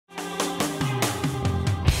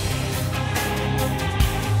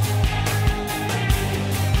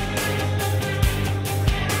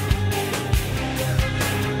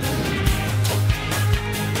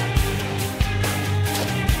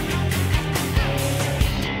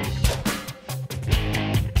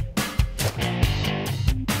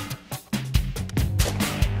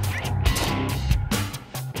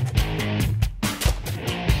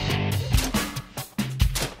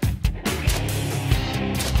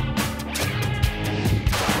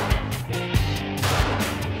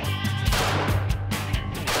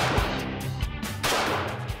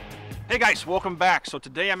guys, welcome back. So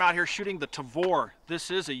today I'm out here shooting the Tavor.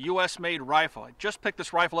 This is a US made rifle. I just picked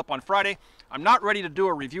this rifle up on Friday. I'm not ready to do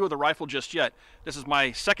a review of the rifle just yet. This is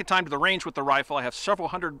my second time to the range with the rifle. I have several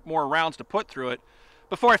hundred more rounds to put through it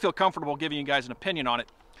before I feel comfortable giving you guys an opinion on it.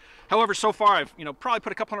 However, so far I've probably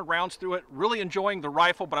put a couple hundred rounds through it, really enjoying the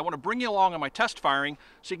rifle, but I want to bring you along on my test firing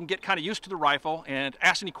so you can get kind of used to the rifle and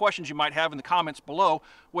ask any questions you might have in the comments below,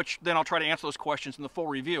 which then I'll try to answer those questions in the full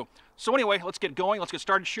review. So anyway, let's get going. Let's get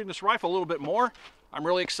started shooting this rifle a little bit more. I'm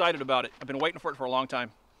really excited about it. I've been waiting for it for a long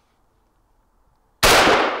time.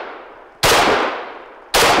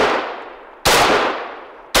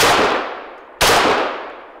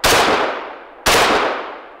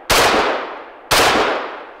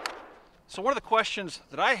 So one of the questions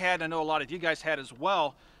that I had, and I know a lot of you guys had as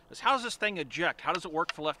well, is how does this thing eject? How does it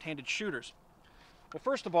work for left-handed shooters? Well,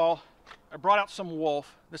 first of all, I brought out some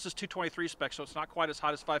Wolf. This is 223 spec, so it's not quite as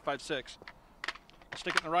hot as 5.56. I'll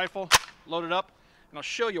stick it in the rifle, load it up, and I'll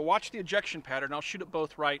show you. Watch the ejection pattern. I'll shoot it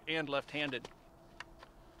both right and left-handed.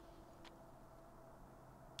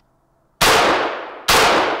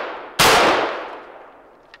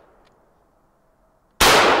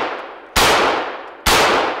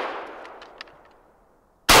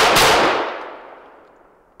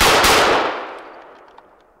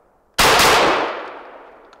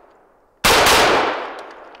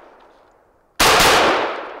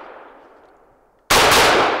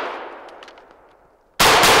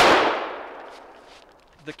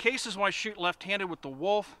 The cases when I shoot left-handed with the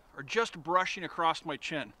Wolf are just brushing across my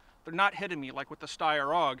chin. They're not hitting me like with the Steyr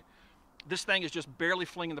AUG. This thing is just barely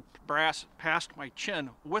flinging the brass past my chin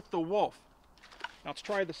with the Wolf. Now let's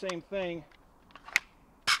try the same thing.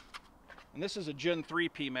 And this is a Gen 3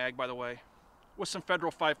 PMag, by the way, with some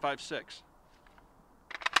Federal 5.56.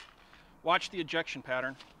 Watch the ejection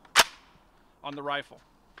pattern on the rifle.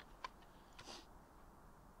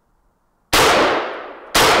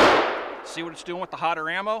 See what it's doing with the hotter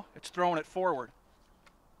ammo? It's throwing it forward.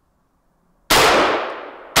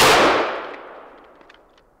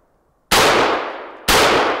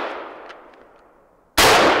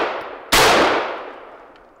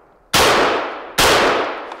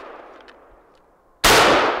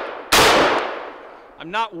 I'm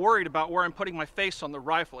not worried about where I'm putting my face on the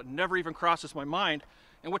rifle. It never even crosses my mind.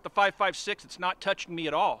 And with the 5.56, it's not touching me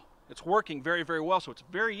at all. It's working very, very well. So it's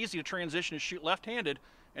very easy to transition and shoot left-handed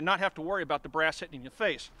and not have to worry about the brass hitting in your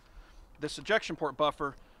face. This ejection port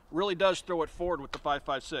buffer really does throw it forward with the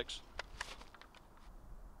 5.56.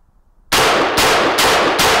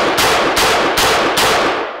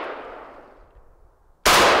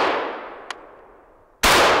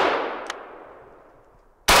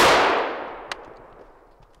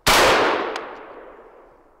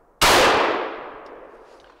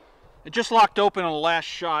 It just locked open on the last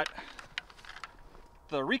shot.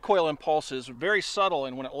 The recoil impulse is very subtle,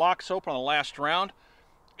 and when it locks open on the last round,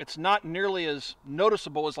 it's not nearly as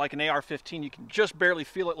noticeable as like an AR-15. You can just barely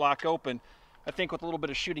feel it lock open. I think with a little bit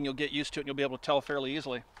of shooting you'll get used to it and you'll be able to tell fairly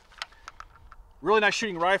easily. Really nice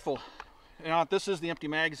shooting rifle. This is the empty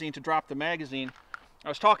magazine to drop the magazine. I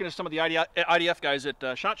was talking to some of the IDF guys at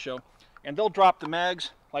SHOT Show, and they'll drop the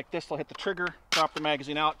mags like this. They'll hit the trigger, drop the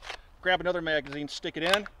magazine out, grab another magazine, stick it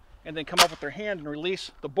in, and then come up with their hand and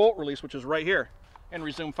release the bolt release, which is right here, and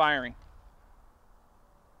resume firing.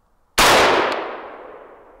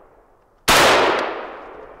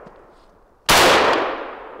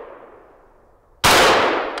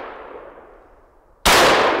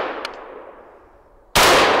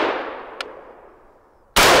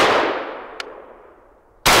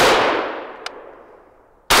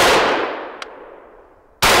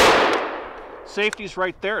 Safety's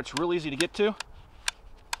right there. It's real easy to get to.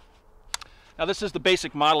 Now this is the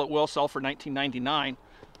basic model. It will sell for $19.99.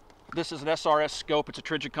 This is an SRS scope. It's a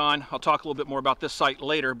Trigicon. I'll talk a little bit more about this sight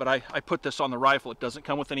later, but I put this on the rifle. It doesn't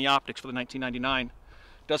come with any optics for the $19.99. It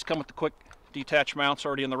does come with the quick detach mounts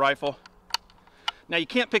already in the rifle. Now you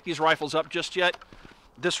can't pick these rifles up just yet.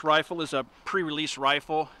 This rifle is a pre-release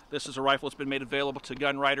rifle. This is a rifle that's been made available to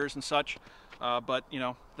gun riders and such, but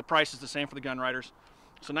the price is the same for the gun riders.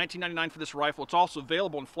 So $19.99 for this rifle. It's also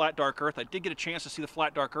available in flat dark earth. I did get a chance to see the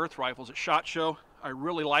flat dark earth rifles at SHOT Show. I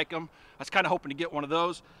really like them. I was kind of hoping to get one of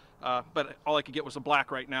those, but all I could get was a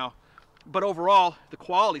black right now. But overall, the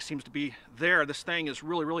quality seems to be there. This thing is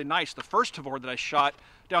really, really nice. The first Tavor that I shot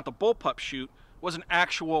down at the bullpup shoot was an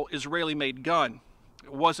actual Israeli-made gun.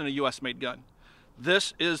 It wasn't a US-made gun.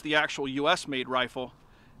 This is the actual US-made rifle,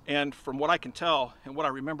 and from what I can tell and what I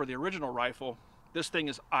remember the original rifle, this thing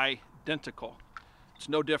is identical. It's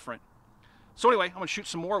no different. So anyway, I'm going to shoot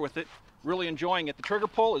some more with it. Really enjoying it. The trigger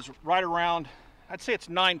pull is right around, I'd say it's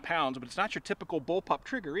 9 pounds, but it's not your typical bullpup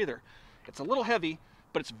trigger either. It's a little heavy,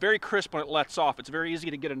 but it's very crisp when it lets off. It's very easy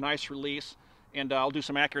to get a nice release, and I'll do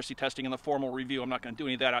some accuracy testing in the formal review. I'm not going to do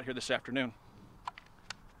any of that out here this afternoon.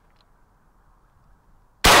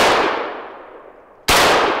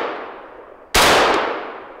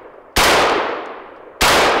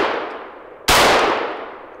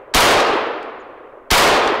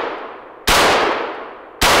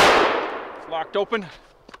 It's locked open.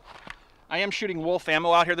 I am shooting Wolf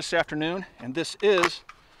ammo out here this afternoon, and this is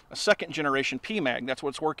a second generation PMag. That's what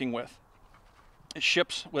it's working with. It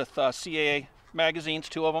ships with CAA magazines,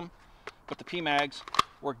 2 of them, but the PMags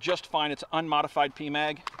work just fine. It's an unmodified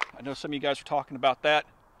PMag. I know some of you guys are talking about that.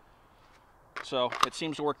 So it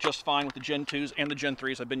seems to work just fine with the Gen 2s and the Gen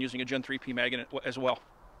 3s. I've been using a Gen 3 PMag in it as well.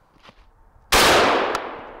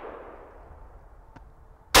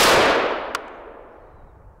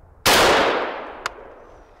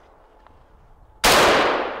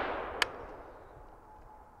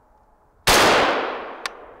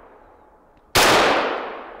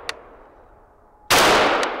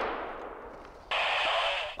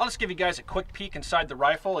 I'll just give you guys a quick peek inside the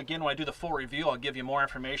rifle. Again, when I do the full review, I'll give you more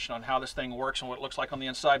information on how this thing works and what it looks like on the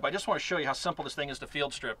inside. But I just want to show you how simple this thing is to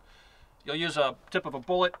field strip. You'll use a tip of a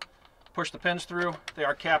bullet, push the pins through. They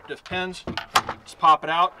are captive pins. Just pop it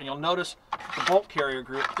out, and you'll notice the bolt carrier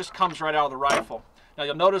group just comes right out of the rifle. Now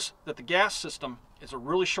you'll notice that the gas system is a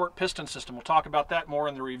really short piston system. We'll talk about that more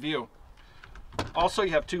in the review. Also,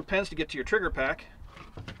 you have 2 pins to get to your trigger pack.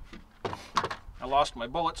 I lost my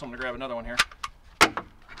bullet, so I'm going to grab another one here.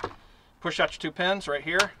 Push out your 2 pins right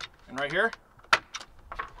here and right here.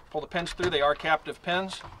 Pull the pins through. They are captive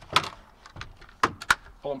pins.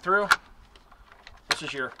 Pull them through. This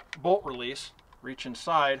is your bolt release. Reach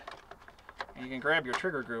inside and you can grab your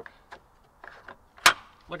trigger group.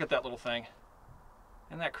 Look at that little thing.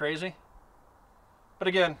 Isn't that crazy? But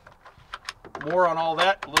again, more on all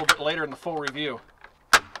that a little bit later in the full review.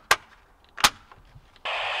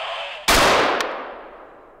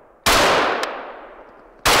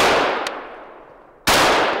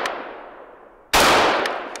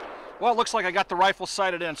 Well, it looks like I got the rifle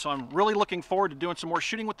sighted in, so I'm really looking forward to doing some more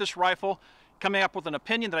shooting with this rifle, coming up with an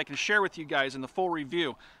opinion that I can share with you guys in the full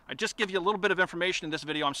review. I just give you a little bit of information in this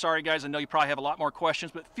video. I'm sorry guys, I know you probably have a lot more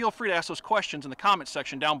questions, but feel free to ask those questions in the comment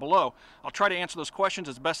section down below. I'll try to answer those questions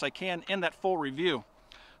as best I can in that full review.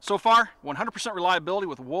 So far, 100% reliability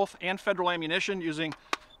with Wolf and Federal ammunition using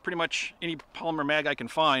pretty much any polymer mag I can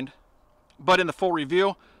find. But in the full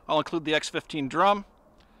review, I'll include the X15 drum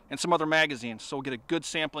and some other magazines, so we'll get a good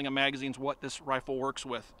sampling of magazines, what this rifle works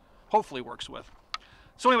with, hopefully works with.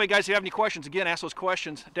 So anyway guys, if you have any questions, again, ask those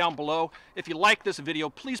questions down below. If you like this video,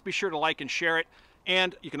 please be sure to like and share it,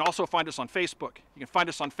 and you can also find us on Facebook. You can find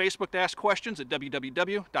us on Facebook to ask questions at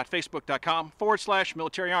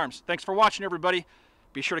www.facebook.com/militaryarms. Thanks for watching everybody.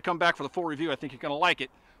 Be sure to come back for the full review. I think you're going to like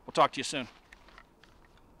it. We'll talk to you soon.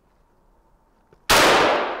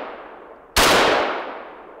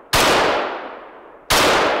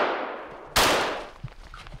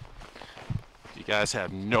 You guys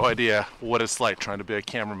have no idea what it's like trying to be a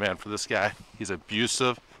cameraman for this guy. He's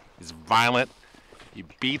abusive, he's violent, he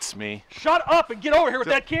beats me. Shut up and get over here with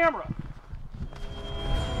that camera.